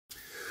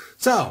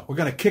So, we're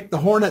going to kick the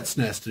hornet's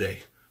nest today.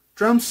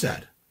 Drum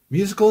set,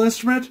 musical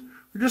instrument,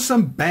 or just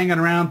some banging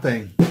around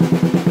thing?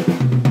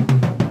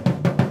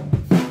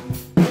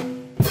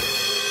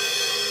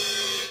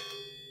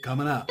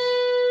 Coming up.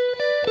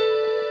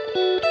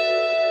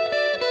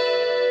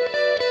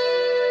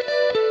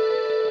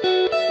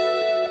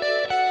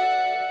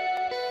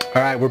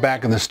 All right, we're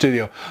back in the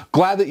studio.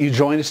 Glad that you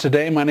joined us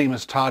today. My name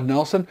is Todd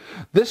Nelson.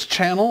 This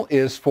channel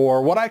is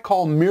for what I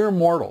call mere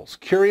mortals,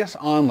 curious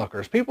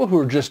onlookers, people who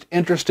are just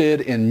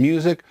interested in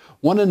music,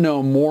 want to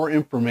know more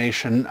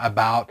information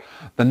about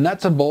the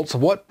nuts and bolts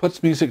of what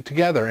puts music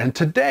together. And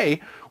today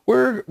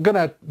we're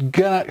gonna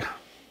kind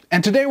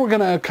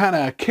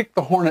of kick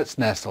the hornet's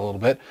nest a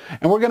little bit,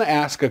 and we're gonna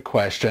ask a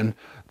question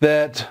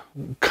that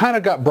kind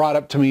of got brought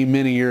up to me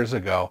many years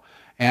ago.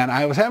 And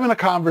I was having a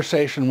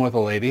conversation with a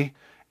lady,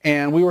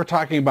 and we were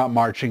talking about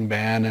marching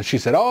band, and she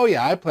said, oh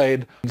yeah, I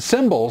played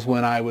cymbals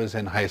when I was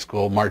in high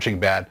school, marching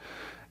band.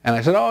 And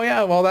I said, oh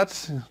yeah, well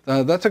that's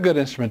a good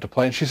instrument to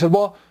play. And she said,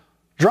 well,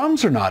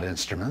 drums are not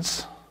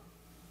instruments.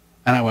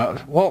 And I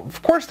went, well,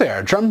 of course they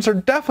are. Drums are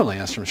definitely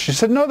instruments. She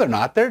said, no, they're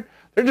not. They're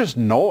just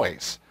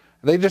noise.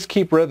 They just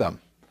keep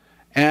rhythm.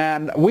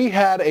 And we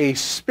had a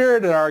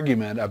spirited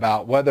argument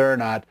about whether or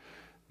not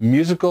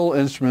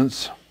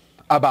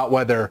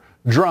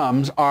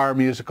drums are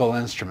musical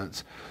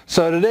instruments.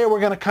 So today we're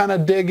going to kind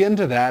of dig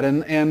into that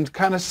and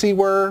kind of see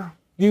where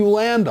you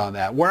land on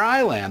that, where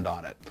I land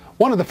on it.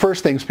 One of the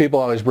first things people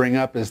always bring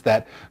up is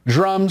that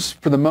drums,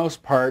 for the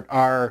most part,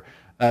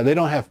 they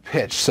don't have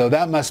pitch. So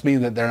that must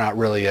mean that they're not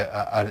really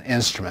an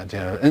instrument. You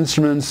know,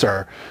 instruments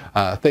are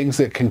things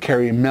that can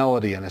carry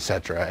melody and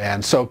etc.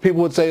 And so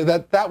people would say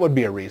that that would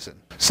be a reason.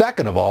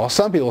 Second of all,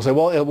 some people say,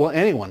 well,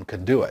 anyone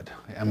can do it.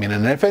 I mean,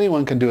 and if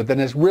anyone can do it,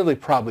 then it really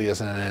probably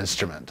isn't an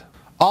instrument.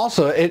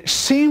 Also, it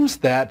seems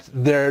that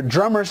their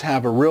drummers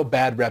have a real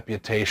bad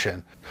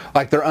reputation,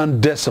 like they're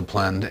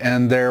undisciplined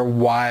and they're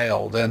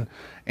wild, and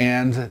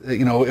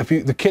you know,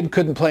 the kid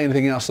couldn't play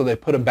anything else, so they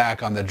put him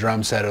back on the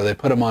drum set, or they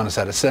put him on a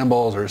set of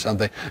cymbals or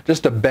something,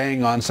 just to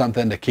bang on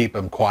something to keep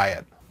him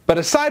quiet. But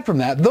aside from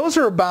that, those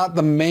are about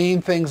the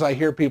main things I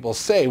hear people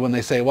say when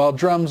they say, well,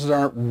 drums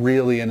aren't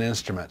really an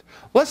instrument.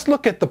 Let's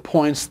look at the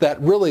points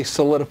that really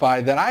solidify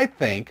that I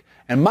think,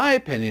 and my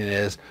opinion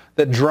is,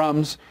 that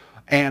drums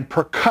and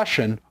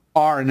percussion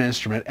are an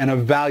instrument, and a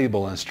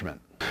valuable instrument.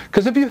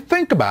 Because if you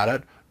think about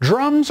it,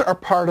 drums are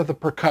part of the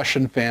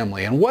percussion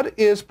family. And what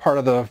is part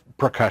of the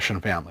percussion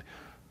family?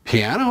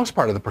 Piano is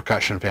part of the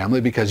percussion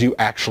family because you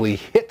actually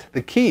hit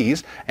the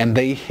keys and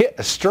they hit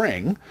a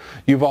string.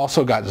 You've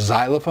also got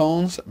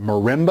xylophones,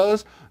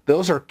 marimbas.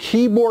 Those are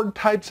keyboard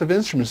types of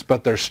instruments,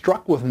 but they're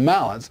struck with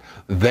mallets.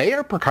 They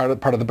are part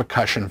of the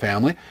percussion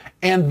family,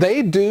 and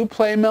they do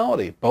play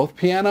melody, both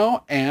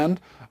piano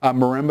and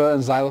marimba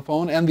and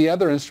xylophone, and the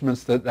other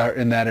instruments that are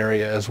in that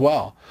area as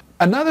well.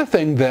 Another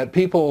thing that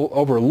people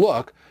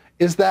overlook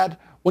is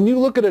that when you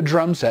look at a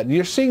drum set, and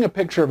you're seeing a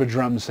picture of a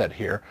drum set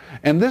here,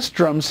 and this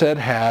drum set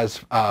has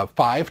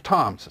 5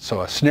 toms. So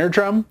a snare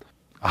drum,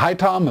 a high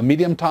tom, a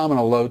medium tom, and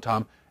a low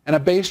tom, and a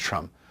bass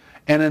drum.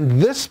 And in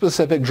this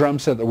specific drum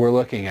set that we're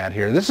looking at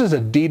here, this is a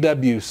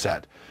DW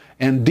set.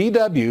 And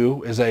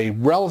DW is a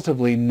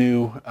relatively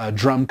new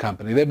drum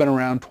company. They've been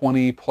around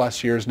 20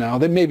 plus years now.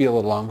 They may be a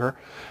little longer.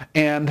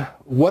 And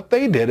what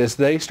they did is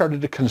they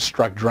started to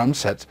construct drum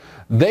sets.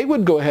 They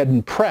would go ahead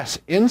and press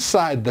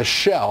inside the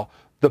shell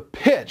the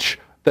pitch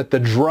that the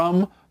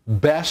drum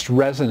best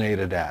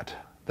resonated at.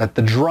 That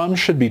the drum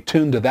should be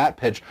tuned to that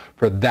pitch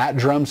for that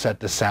drum set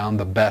to sound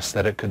the best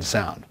that it could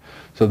sound.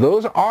 So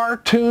those are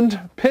tuned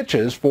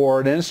pitches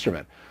for an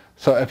instrument.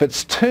 So if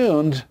it's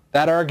tuned,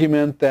 that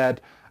argument that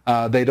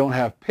they don't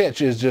have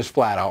pitch is just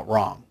flat out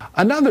wrong.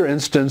 Another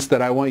instance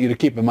that I want you to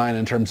keep in mind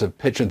in terms of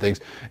pitch and things,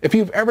 if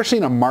you've ever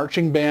seen a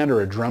marching band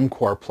or a drum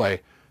corps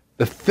play,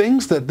 the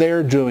things that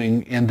they're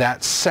doing in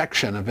that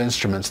section of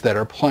instruments that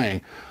are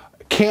playing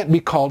can't be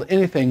called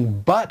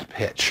anything but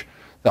pitch.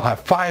 They'll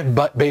have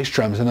 5 bass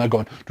drums and they're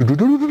going, you'll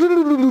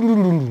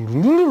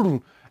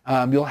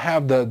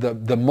have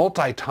the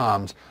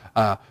multi-toms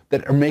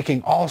that are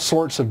making all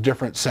sorts of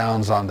different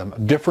sounds on them,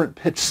 different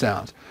pitch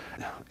sounds.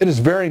 It is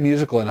very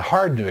musical and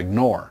hard to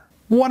ignore.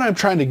 What I'm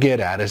trying to get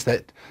at is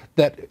that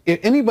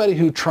anybody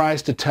who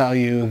tries to tell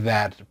you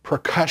that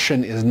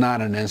percussion is not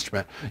an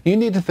instrument, you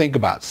need to think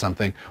about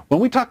something.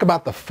 When we talk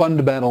about the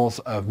fundamentals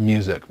of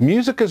music,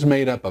 music is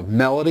made up of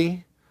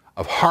melody,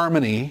 of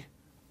harmony,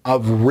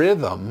 of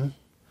rhythm,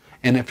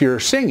 and if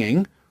you're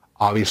singing,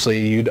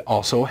 obviously you'd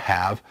also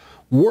have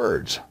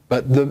words.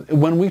 But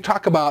when we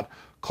talk about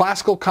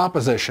classical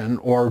composition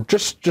or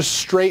just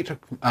straight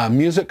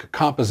music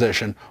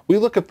composition, we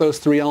look at those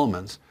 3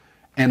 elements.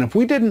 And if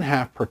we didn't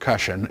have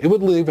percussion, it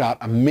would leave out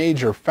a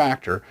major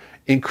factor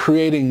in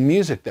creating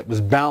music that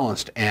was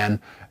balanced and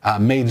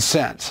made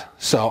sense.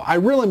 So I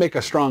really make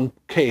a strong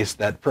case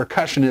that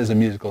percussion is a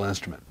musical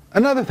instrument.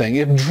 Another thing,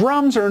 if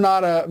drums are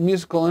not a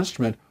musical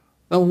instrument,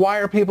 then why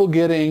are people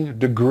getting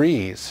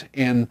degrees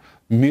in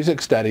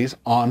music studies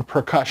on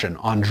percussion,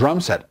 on drum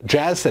set,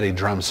 jazz setting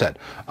drum set,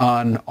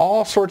 on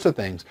all sorts of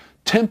things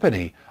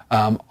timpani,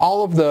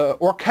 all of the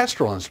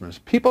orchestral instruments.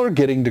 People are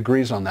getting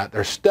degrees on that.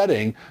 They're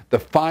studying the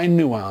fine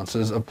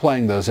nuances of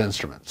playing those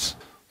instruments.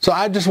 So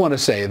I just want to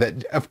say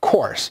that, of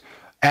course,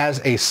 as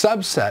a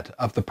subset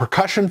of the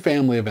percussion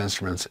family of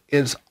instruments,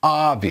 it's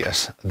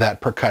obvious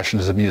that percussion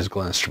is a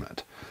musical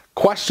instrument.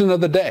 Question of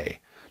the day: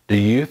 do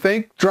you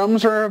think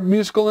drums are a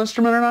musical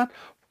instrument or not?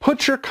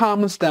 Put your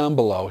comments down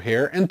below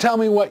here and tell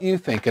me what you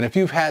think, and if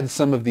you've had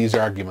some of these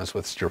arguments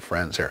with your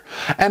friends here.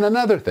 And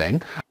another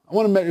thing, I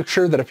want to make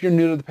sure that if you're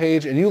new to the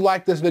page and you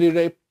like this video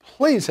today,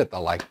 please hit the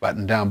like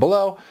button down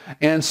below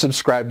and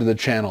subscribe to the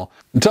channel.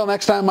 Until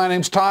next time, my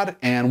name's Todd,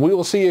 and we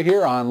will see you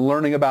here on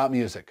Learning About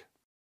Music.